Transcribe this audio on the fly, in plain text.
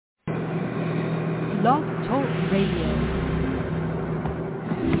Blog Talk Radio.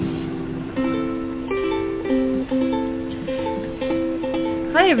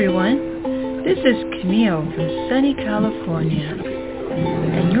 Hi everyone, this is Camille from sunny California,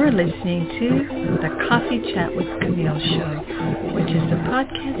 and you're listening to the Coffee Chat with Camille show, which is a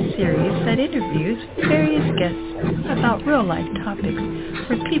podcast series that interviews various guests about real-life topics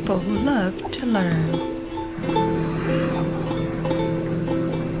for people who love to learn.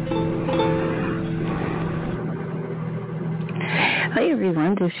 Hi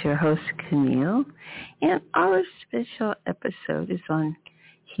everyone, this is your host Camille, and our special episode is on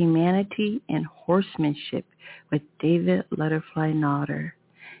humanity and horsemanship with David Letterfly Knoderer.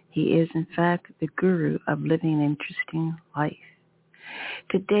 He is in fact the guru of living an interesting life.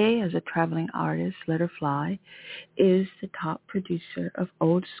 Today, as a traveling artist, Letterfly is the top producer of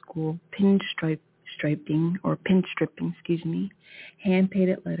old school pinstripping,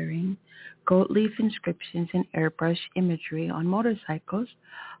 hand-painted lettering, gold leaf inscriptions, and airbrush imagery on motorcycles,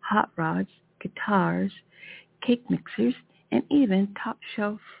 hot rods, guitars, cake mixers, and even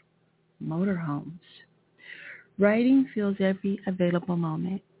top-shelf motorhomes. Writing fills every available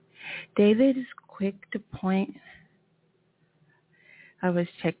moment. David is quick to point... I was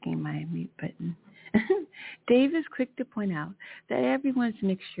checking my mute button. Dave is quick to point out that everyone's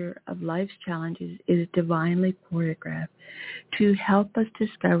mixture of life's challenges is divinely choreographed to help us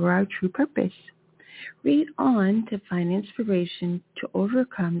discover our true purpose. Read on to find inspiration to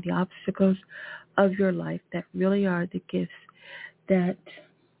overcome the obstacles of your life that really are the gifts that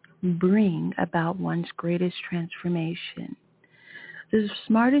bring about one's greatest transformation. The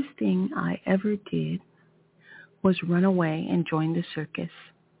smartest thing I ever did was run away and join the circus.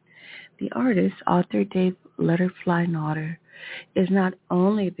 The artist, author Dave Letterfly Knoderer, is not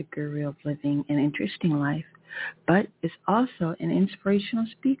only the guru of living an interesting life, but is also an inspirational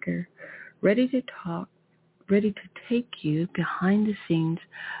speaker, ready to take you behind the scenes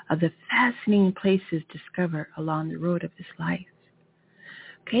of the fascinating places discovered along the road of his life.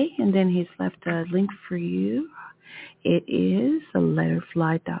 Okay, and then he's left a link for you. It is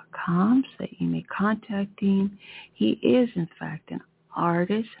letterfly.com, so you may contact him. He is, in fact, an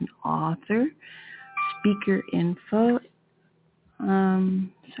artist, an author, speaker info.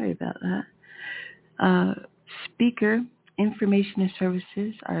 Sorry about that. Speaker information and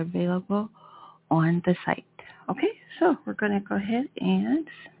services are available on the site. Okay, so we're going to go ahead and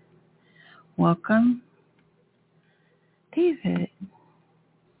welcome David.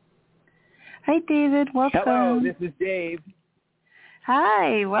 Hi, David. Welcome. Hello, this is Dave.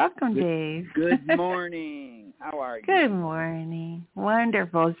 Hi, welcome, Dave. Good morning. How are you? Good morning.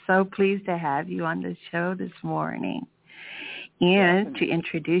 Wonderful. So pleased to have you on the show this morning and Definitely. to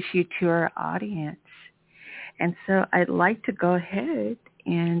introduce you to our audience. And so I'd like to go ahead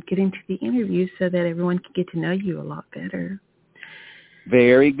and get into the interview so that everyone can get to know you a lot better.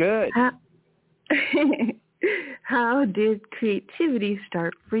 Very good. How did creativity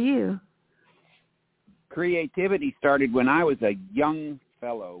start for you? Creativity started when I was a young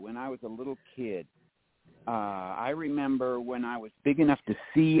fellow, when I was a little kid. I remember when I was big enough to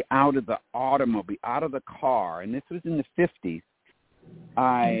see out of the automobile, out of the car, and this was in the 50s,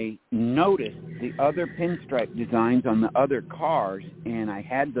 I noticed the other pinstripe designs on the other cars, and I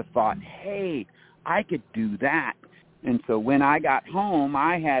had the thought, hey, I could do that. And so when I got home,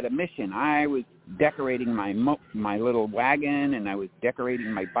 I had a mission. I was decorating my little wagon, and I was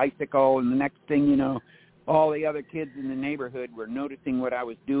decorating my bicycle, and the next thing you know, all the other kids in the neighborhood were noticing what I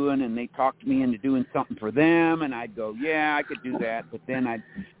was doing, and they talked me into doing something for them, and I'd go, yeah, I could do that. But then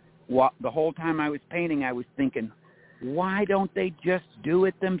the whole time I was painting, I was thinking, why don't they just do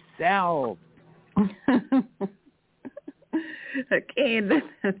it themselves? Okay,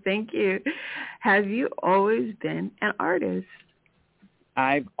 thank you. Have you always been an artist?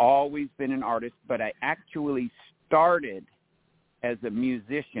 I've always been an artist, but I actually started as a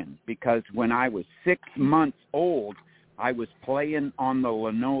musician because when I was 6 months old, I was playing on the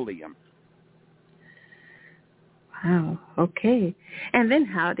linoleum. Wow, okay. And then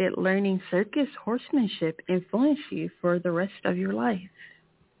how did learning circus horsemanship influence you for the rest of your life?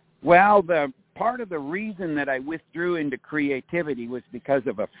 Well, the part of the reason that I withdrew into creativity was because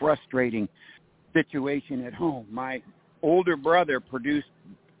of a frustrating situation at home. My older brother produced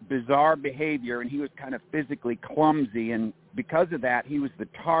bizarre behavior, and he was kind of physically clumsy, and because of that, he was the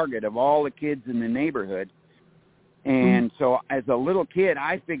target of all the kids in the neighborhood. And so as a little kid,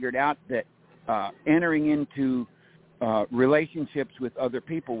 I figured out that entering into relationships with other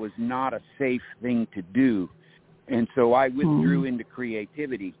people was not a safe thing to do. And so I withdrew into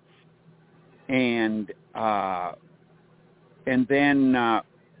creativity. And then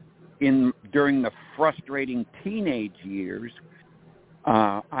during the frustrating teenage years,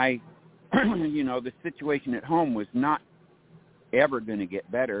 the situation at home was not ever going to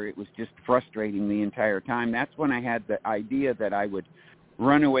get better. It was just frustrating the entire time. That's when I had the idea that I would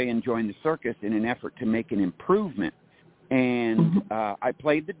run away and join the circus in an effort to make an improvement. And I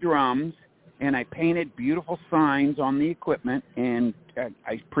played the drums, and I painted beautiful signs on the equipment, and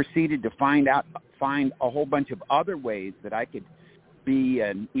I proceeded to find a whole bunch of other ways that I could be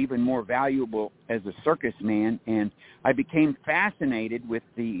even more valuable as a circus man. And I became fascinated with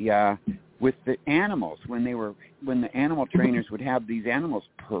the animals when the animal trainers would have these animals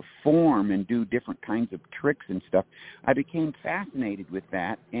perform and do different kinds of tricks and stuff. I became fascinated with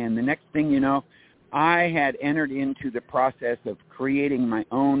that, and the next thing you know, I had entered into the process of creating my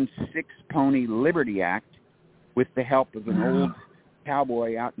own 6-pony Liberty Act with the help of an old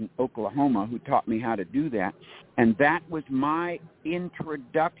cowboy out in Oklahoma who taught me how to do that. And that was my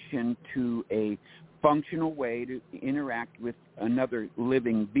introduction to a functional way to interact with another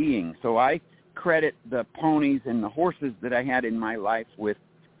living being. So I credit the ponies and the horses that I had in my life with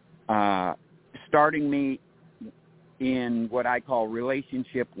starting me in what I call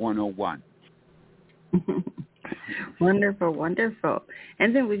Relationship 101. Wonderful, wonderful.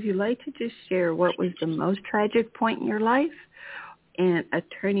 And then would you like to just share what was the most tragic point in your life and a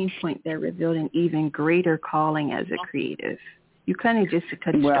turning point that revealed an even greater calling as a creative? You kind of just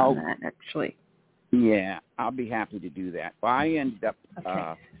touched on that, actually. Yeah, I'll be happy to do that. Well, I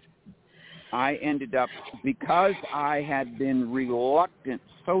ended up because I had been reluctant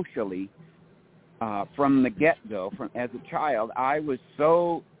socially from the get-go. As a child, I was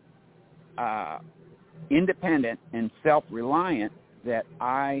so independent and self-reliant that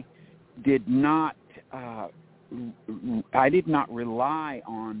I did not rely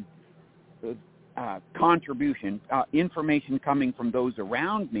on contribution, information coming from those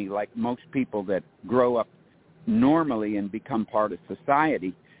around me, like most people that grow up normally and become part of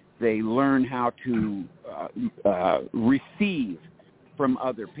society. They learn how to receive from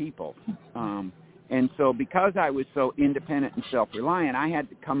other people. And so because I was so independent and self-reliant, I had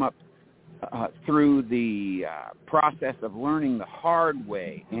to come up through the process of learning the hard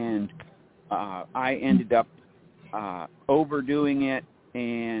way. And I ended up overdoing it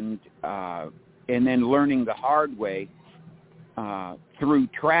and then learning the hard way through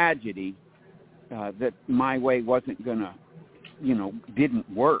tragedy that my way wasn't going to, didn't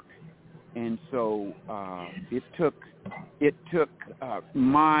work. And so it took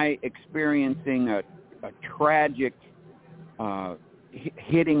my experiencing a tragic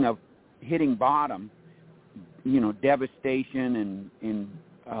hitting bottom, devastation and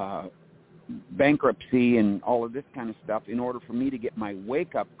bankruptcy and all of this kind of stuff in order for me to get my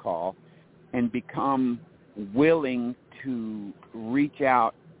wake-up call and become willing to reach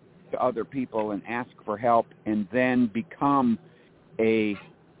out to other people and ask for help, and then become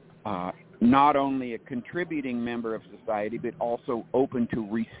not only a contributing member of society, but also open to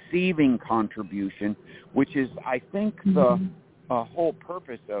receiving contribution, which is, I think, the whole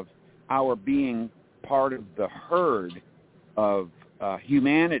purpose of our being part of the herd of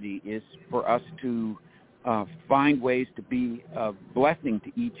humanity, is for us to find ways to be a blessing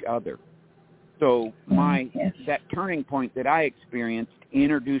to each other. So that turning point that I experienced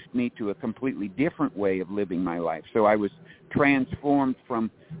introduced me to a completely different way of living my life. So I was transformed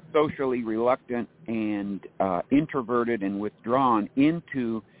from socially reluctant and introverted and withdrawn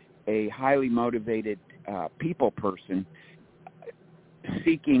into a highly motivated people person,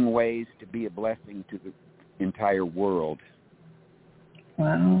 seeking ways to be a blessing to the entire world.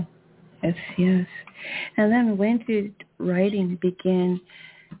 Wow. Yes. And then when did writing begin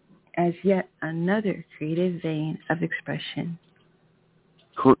as yet another creative vein of expression?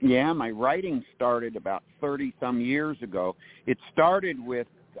 Yeah, my writing started about 30-some years ago. It started with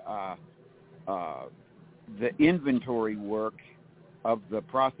the inventory work of the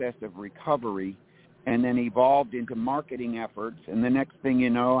process of recovery, and then evolved into marketing efforts. And the next thing you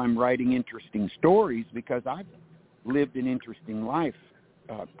know, I'm writing interesting stories because I've lived an interesting life,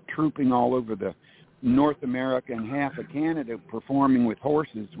 trooping all over the North America and half of Canada, performing with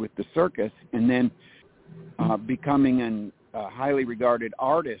horses with the circus, and then becoming a highly regarded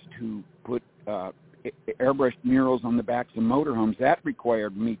artist who put airbrushed murals on the backs of motorhomes. That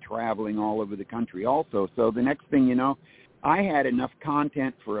required me traveling all over the country also. So the next thing you know, I had enough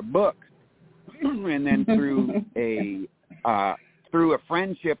content for a book. And then through a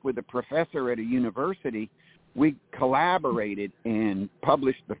friendship with a professor at a university, we collaborated and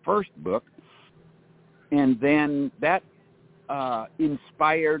published the first book. And then that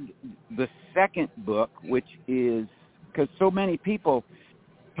inspired the second book, which is, because so many people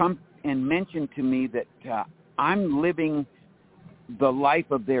come and mentioned to me that I'm living the life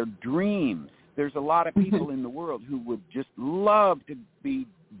of their dreams. There's a lot of people in the world who would just love to be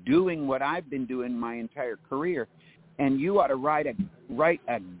doing what I've been doing my entire career, and you ought to write a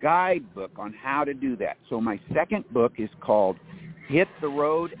guidebook on how to do that. So my second book is called Hit the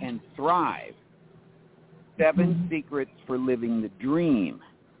Road and Thrive, 7 Secrets for Living the Dream.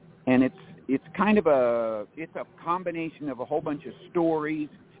 And it's kind of a combination of a whole bunch of stories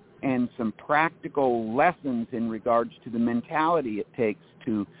and some practical lessons in regards to the mentality it takes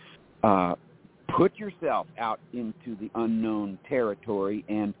to put yourself out into the unknown territory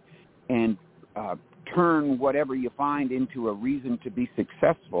and turn whatever you find into a reason to be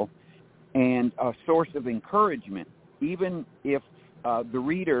successful and a source of encouragement. Even if the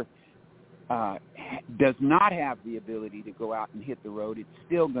reader does not have the ability to go out and hit the road, it's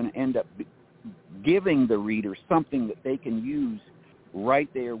still going to end up giving the reader something that they can use right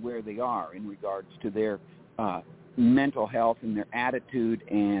there where they are in regards to their mental health and their attitude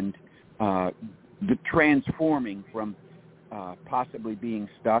and the transforming from possibly being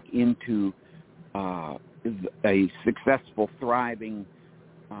stuck into a successful, thriving,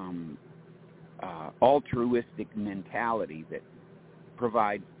 altruistic mentality that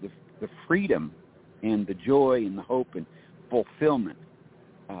provides the freedom and the joy and the hope and fulfillment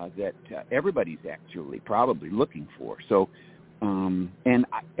that everybody's actually probably looking for. So, and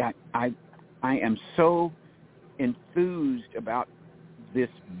I am so enthused about this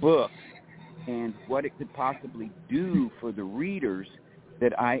book and what it could possibly do for the readers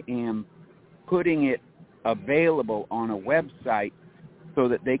that I am putting it available on a website so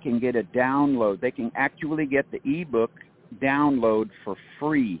that they can get a download. They can actually get the ebook download for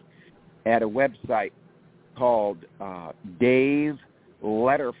free at a website called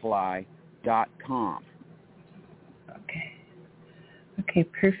DaveLetterfly.com. Okay,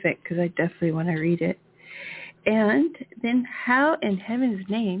 perfect, because I definitely want to read it. And then how in heaven's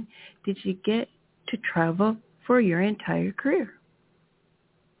name did you get to travel for your entire career?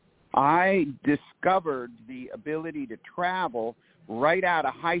 I discovered the ability to travel right out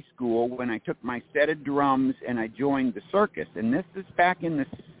of high school when I took my set of drums and I joined the circus. And this is back in the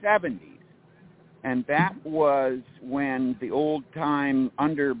 70s. And that was when the old-time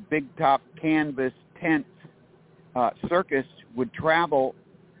under big-top canvas tent circus would travel.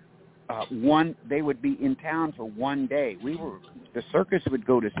 They would be in town for one day. The circus would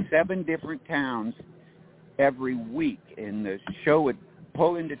go to 7 different towns every week, and the show would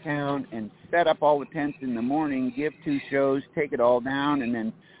pull into town and set up all the tents in the morning, give 2 shows, take it all down, and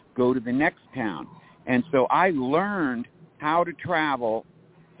then go to the next town. And so I learned how to travel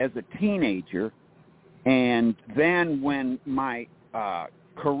as a teenager, and then when my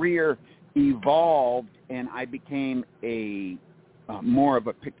career evolved and I became more of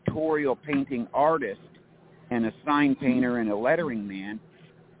a pictorial painting artist and a sign painter and a lettering man,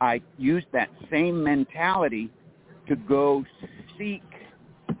 I used that same mentality to go seek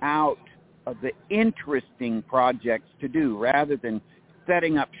out the interesting projects to do rather than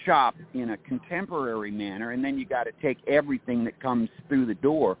setting up shop in a contemporary manner, and then you got to take everything that comes through the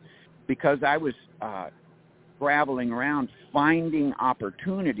door. Because I was traveling around finding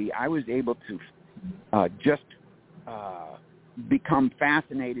opportunity, I was able to just become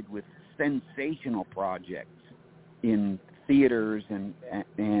fascinated with sensational projects in theaters and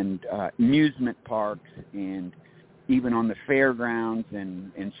amusement parks and even on the fairgrounds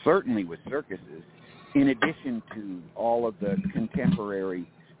and certainly with circuses, in addition to all of the contemporary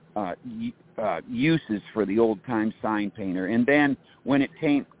uses for the old-time sign painter. And then when it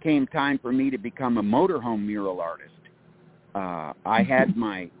came time for me to become a motorhome mural artist, I had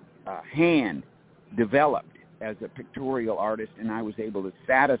my hand developed as a pictorial artist, and I was able to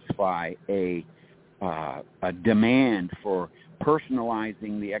satisfy a demand for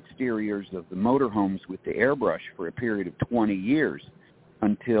personalizing the exteriors of the motorhomes with the airbrush for a period of 20 years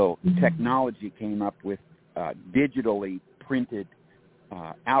until technology came up with digitally printed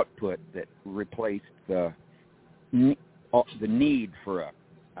output that replaced the need for a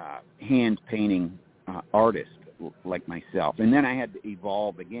hand painting artist like myself. And then I had to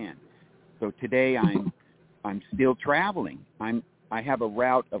evolve again. So today I'm still traveling. I have a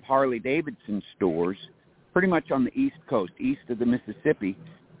route of Harley-Davidson stores pretty much on the East Coast, east of the Mississippi,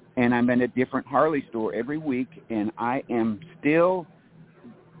 and I'm in a different Harley store every week, and I am still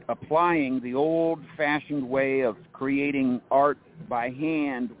applying the old-fashioned way of creating art by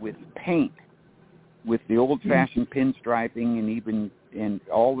hand with paint, with the old-fashioned pinstriping and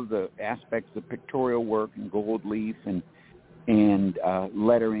all of the aspects of pictorial work and gold leaf and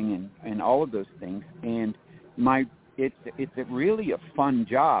lettering and all of those things. And it's really a fun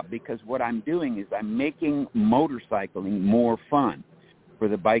job, because what I'm doing is I'm making motorcycling more fun for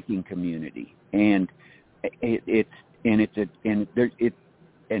the biking community, and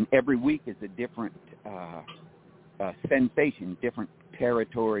every week is a different sensation, different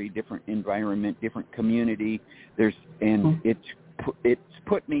territory, different environment, different community. It's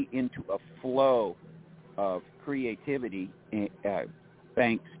put me into a flow of creativity,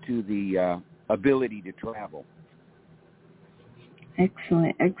 thanks to the ability to travel.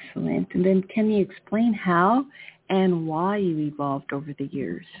 Excellent. And then can you explain how and why you evolved over the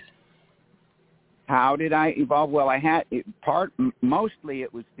years? How did I evolve? Well, mostly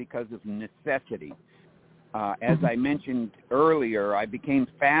it was because of necessity. As I mentioned earlier, I became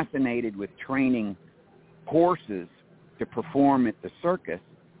fascinated with training horses to perform at the circus,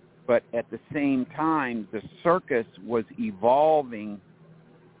 but at the same time, the circus was evolving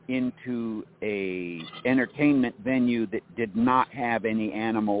into a entertainment venue that did not have any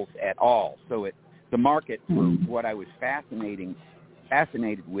animals at all. So the market for what I was fascinated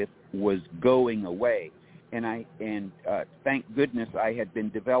with was going away. And thank goodness I had been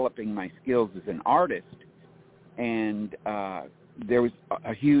developing my skills as an artist, and there was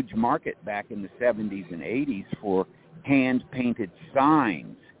a huge market back in the 70s and 80s for hand-painted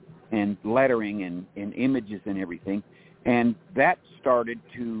signs and lettering and images and everything. And that started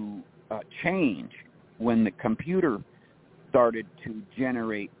to change when the computer started to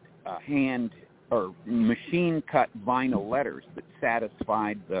generate hand or machine-cut vinyl letters that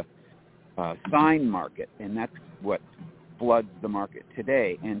satisfied the sign market, and that's what floods the market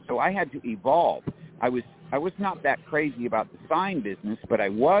today. And so I had to evolve. I was not that crazy about the sign business, but I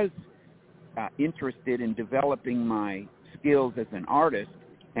was interested in developing my skills as an artist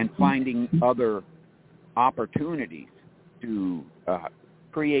and finding other opportunities to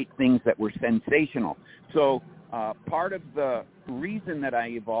create things that were sensational. So part of the reason that I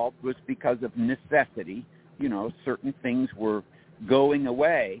evolved was because of necessity. You know, certain things were going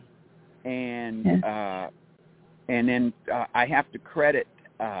away, and then I have to credit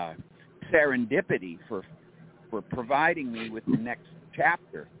serendipity for providing me with the next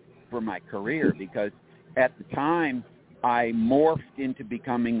chapter for my career, because at the time I morphed into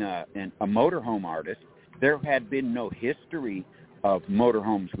becoming a motorhome artist. There had been no history of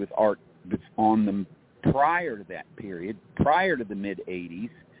motorhomes with art on them prior to that period, prior to the mid-'80s.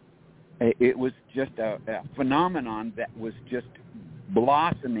 It was just a phenomenon that was just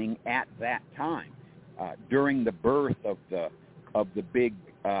blossoming at that time, during the birth of the big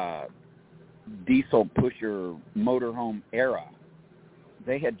diesel pusher motorhome era.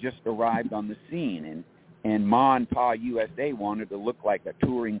 They had just arrived on the scene, and Ma and Pa USA wanted to look like a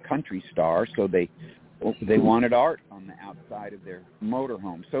touring country star, so they wanted art on the outside of their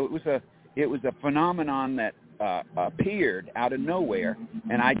motorhome. So it was a phenomenon that appeared out of nowhere,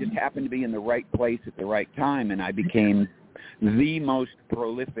 and I just happened to be in the right place at the right time, and I became the most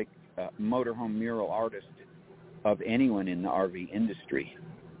prolific motorhome mural artist of anyone in the RV industry.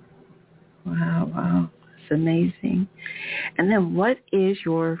 Wow. That's amazing. And then what is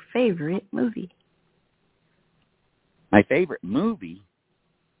your favorite movie? My favorite movie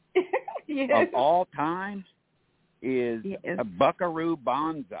Yes. of all time is a Buckaroo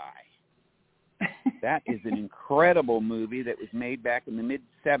Banzai. That is an incredible movie that was made back in the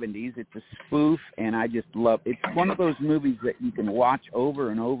mid-'70s. It's a spoof, and I just love it. It's one of those movies that you can watch over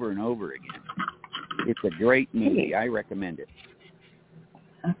and over and over again. It's a great movie. I recommend it.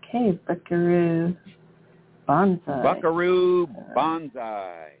 Okay, Buckaroo Banzai. Buckaroo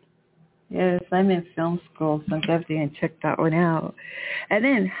Banzai. Yes, I'm in film school, so I'm definitely going to check that one out. And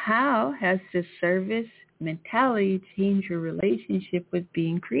then how has the service mentality changed your relationship with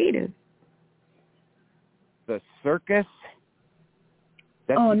being creative? The circus?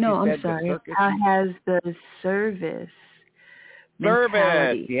 I'm sorry. How has the service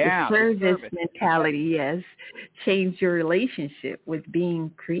mentality, the service mentality, yes, changed your relationship with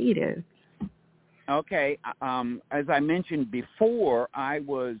being creative? Okay. As I mentioned before, I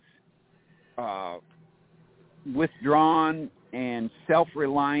was withdrawn and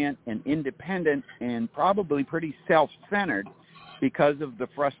self-reliant and independent and probably pretty self-centered because of the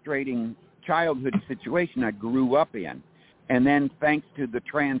frustrating childhood situation I grew up in. And then thanks to the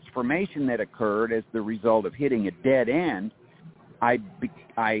transformation that occurred as the result of hitting a dead end, I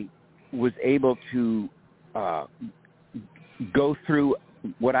was able to go through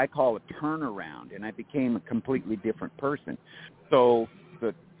what I call a turnaround, and I became a completely different person. So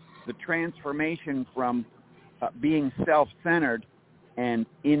the transformation from being self-centered and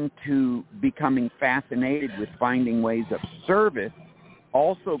into becoming fascinated with finding ways of service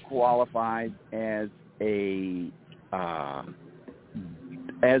also qualifies as a as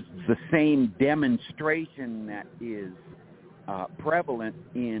the same demonstration that is prevalent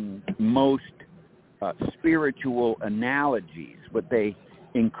in most spiritual analogies, but they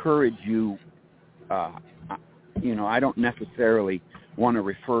encourage you, I don't necessarily want to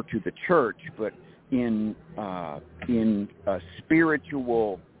refer to the church, but in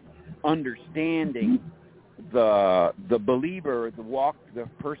spiritual understanding, the believer, the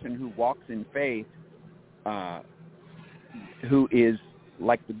person who walks in faith, who is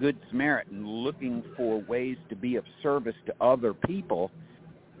like the Good Samaritan, looking for ways to be of service to other people,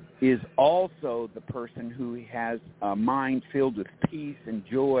 is also the person who has a mind filled with peace and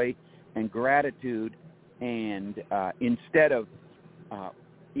joy and gratitude, and instead of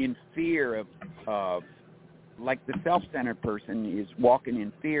in fear of like the self-centered person is walking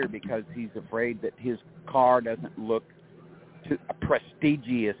in fear because he's afraid that his car doesn't look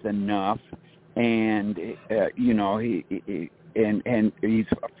prestigious enough, and and he's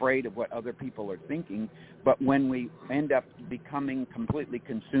afraid of what other people are thinking. But when we end up becoming completely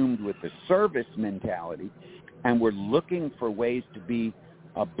consumed with the service mentality, and we're looking for ways to be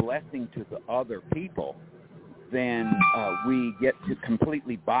a blessing to the other people, then we get to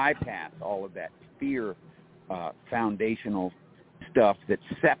completely bypass all of that fear foundational stuff that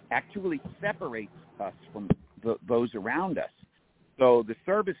actually separates us from those around us. So the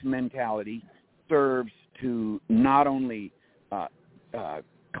service mentality serves to not only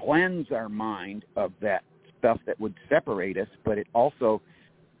cleanse our mind of that stuff that would separate us, but it also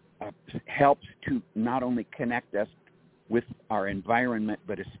helps to not only connect us with our environment,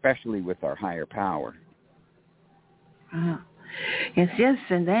 but especially with our higher power. Yes.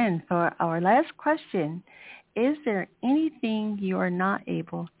 And then for our last question, is there anything you are not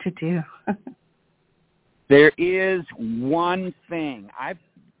able to do? There is one thing. I've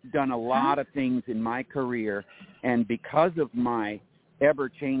done a lot of things in my career, and because of my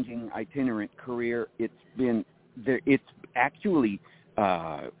ever-changing itinerant career, it's actually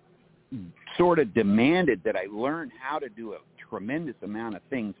sort of demanded that I learn how to do a tremendous amount of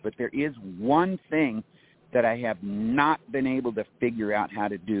things. But there is one thing that I have not been able to figure out how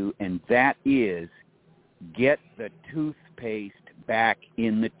to do, and that is get the toothpaste back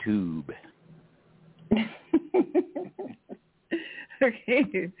in the tube.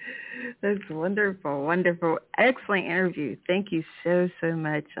 Okay. That's wonderful. Excellent interview. Thank you so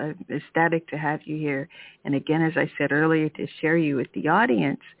much. I'm ecstatic to have you here. And again, as I said earlier, to share you with the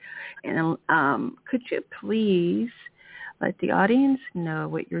audience. And could you please let the audience know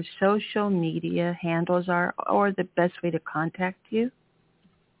what your social media handles are, or the best way to contact you?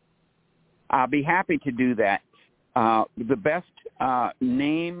 I'll be happy to do that. The best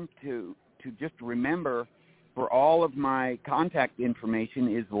name to just remember for all of my contact information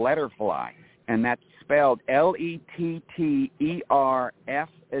is Letterfly, and that's spelled Letterf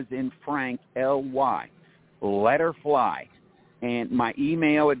as in Frank, Ly, Letterfly. And my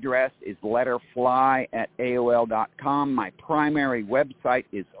email address is letterfly@AOL.com. My primary website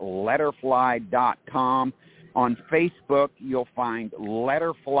is letterfly.com. On Facebook, you'll find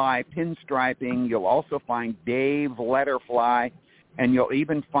Letterfly Pinstriping. You'll also find Dave Letterfly, and you'll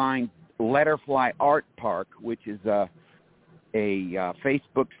even find Letterfly Art Park, which is a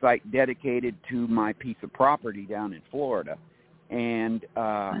Facebook site dedicated to my piece of property down in Florida. And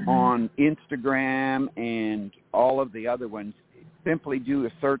on Instagram and all of the other ones, simply do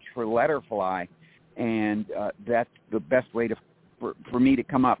a search for Letterfly, and that's the best way for me to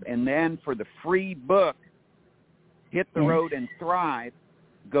come up. And then for the free book, Hit the Road and Thrive,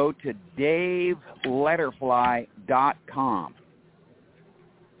 go to DaveLetterfly.com.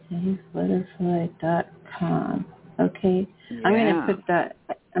 DaveLetterfly.com. Okay. Yeah. I'm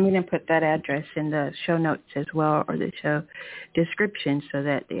going to put that address in the show notes as well, or the show description, so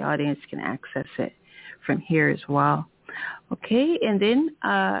that the audience can access it from here as well. Okay. And then,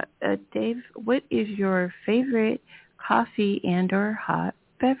 Dave, what is your favorite coffee and or hot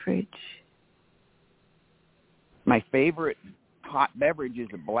beverage? My favorite hot beverage is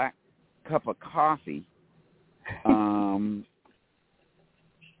a black cup of coffee.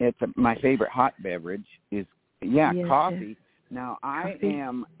 My favorite hot beverage is, coffee. Yes. Now, I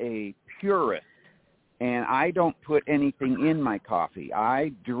am a purist, and I don't put anything in my coffee.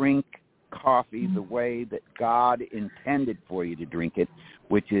 I drink coffee the way that God intended for you to drink it,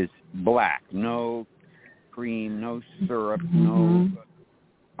 which is black, no cream, no syrup, no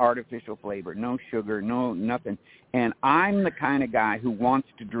artificial flavor, no sugar, no nothing. And I'm the kind of guy who wants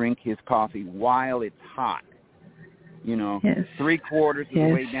to drink his coffee while it's hot. Yes. 3/4 of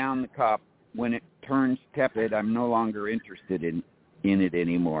the way down the cup, when it turns tepid, I'm no longer interested in it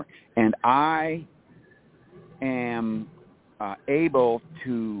anymore. And I am able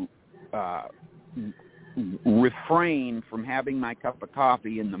to refrain from having my cup of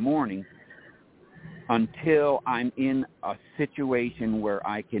coffee in the morning until I'm in a situation where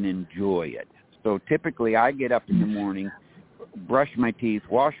I can enjoy it. So typically I get up in the morning, brush my teeth,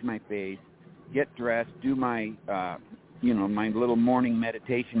 wash my face, get dressed, do my, my little morning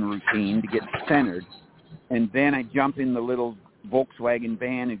meditation routine to get centered, and then I jump in the little Volkswagen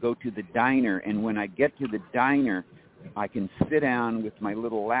van and go to the diner. And when I get to the diner, I can sit down with my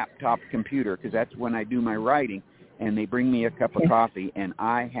little laptop computer, because that's when I do my writing, and they bring me a cup of coffee, and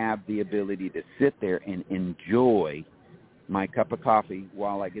I have the ability to sit there and enjoy my cup of coffee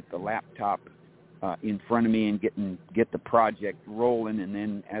while I get the laptop in front of me and get the project rolling. And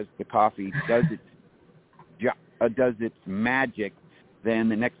then as the coffee does its magic, then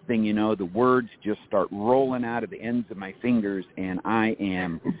the next thing you know, the words just start rolling out of the ends of my fingers, and I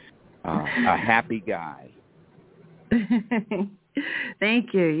am a happy guy.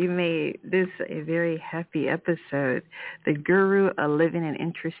 Thank you. You made this a very happy episode. The Guru of Living an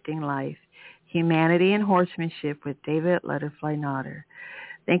Interesting Life, Humanity and Horsemanship with David Letterfly Knoderer.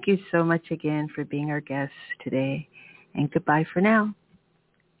 Thank you so much again for being our guest today, and goodbye for now.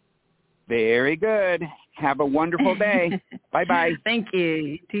 Very good. Have a wonderful day. Bye-bye. Thank you.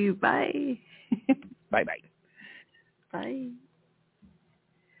 You too. Bye. Bye-bye. Bye.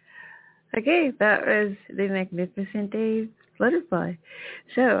 Okay, that was the magnificent Dave Letterfly.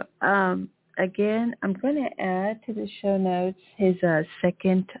 So, again, I'm going to add to the show notes his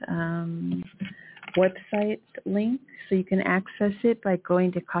second website link, so you can access it by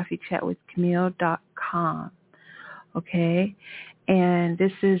going to coffeechatwithcamille.com. Okay, and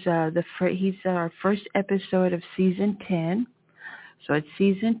this is he's our first episode of season 10. So it's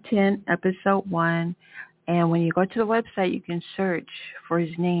season 10, episode 1, and when you go to the website, you can search for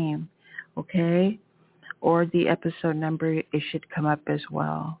his name. Okay, or the episode number, it should come up as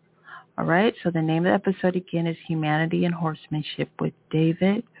well. All right, so the name of the episode again is Humanity and Horsemanship with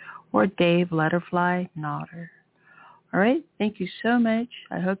David or Dave Letterfly Knoderer. All right, thank you so much.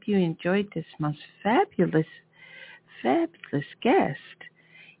 I hope you enjoyed this most fabulous guest,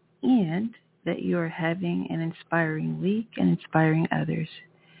 and that you are having an inspiring week and inspiring others.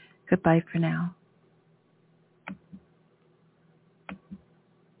 Goodbye for now.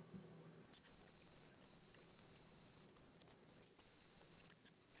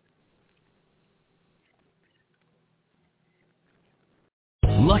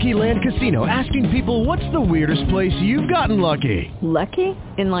 Lucky Land Casino, asking people, what's the weirdest place you've gotten lucky? Lucky?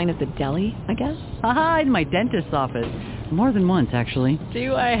 In line at the deli, I guess? Aha, in my dentist's office. More than once, actually.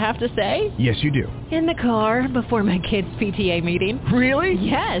 Do I have to say? Yes, you do. In the car before my kids' PTA meeting. Really?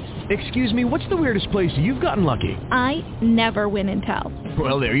 Yes. Excuse me, what's the weirdest place you've gotten lucky? I never win and tell.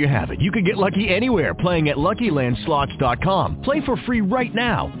 Well, there you have it. You can get lucky anywhere, playing at LuckyLandSlots.com. Play for free right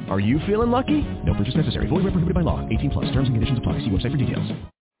now. Are you feeling lucky? No purchase necessary. Void where prohibited by law. 18+. Terms and conditions apply. See website for details.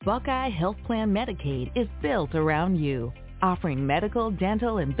 Buckeye Health Plan Medicaid is built around you, offering medical,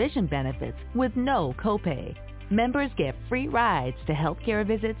 dental, and vision benefits with no copay. Members get free rides to healthcare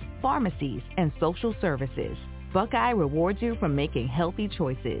visits, pharmacies, and social services. Buckeye rewards you for making healthy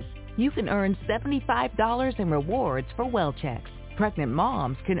choices. You can earn $75 in rewards for well checks. Pregnant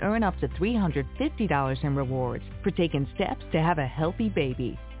moms can earn up to $350 in rewards for taking steps to have a healthy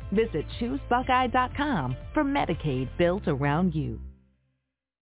baby. Visit ChooseBuckeye.com for Medicaid built around you.